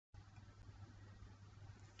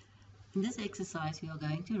In this exercise, we are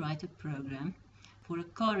going to write a program for a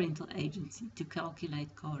car rental agency to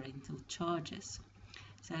calculate car rental charges.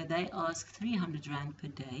 So they ask 300 Rand per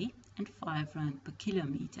day and 5 Rand per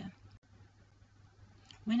kilometer.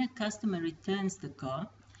 When a customer returns the car,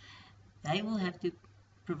 they will have to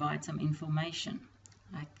provide some information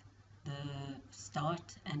like the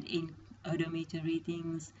start and end odometer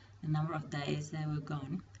readings, the number of days they were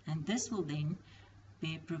gone, and this will then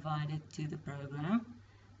be provided to the program,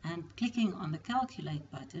 and clicking on the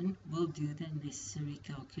calculate button will do the necessary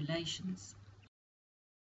calculations.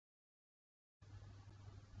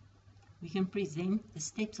 We can present the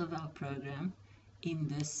steps of our program in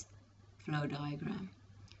this flow diagram.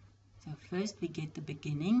 So first we get the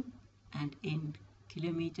beginning and end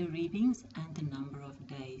kilometer readings and the number of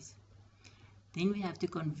days. Then we have to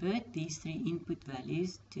convert these three input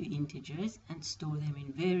values to integers and store them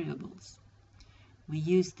in variables. We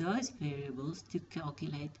use those variables to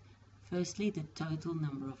calculate firstly the total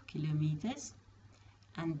number of kilometers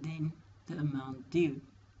and then the amount due.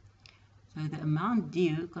 So the amount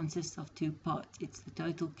due consists of two parts. It's the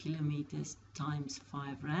total kilometers times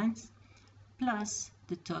 5 rands plus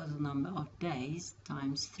the total number of days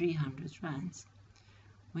times 300 rands.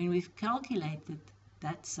 When we've calculated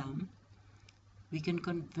that sum, we can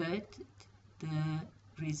convert the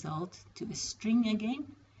result to a string again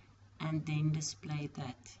and then display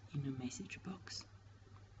that in a message box.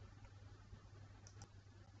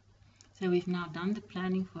 So we've now done the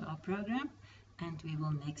planning for our program, and we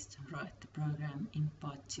will next write the program in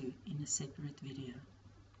part 2 in a separate video.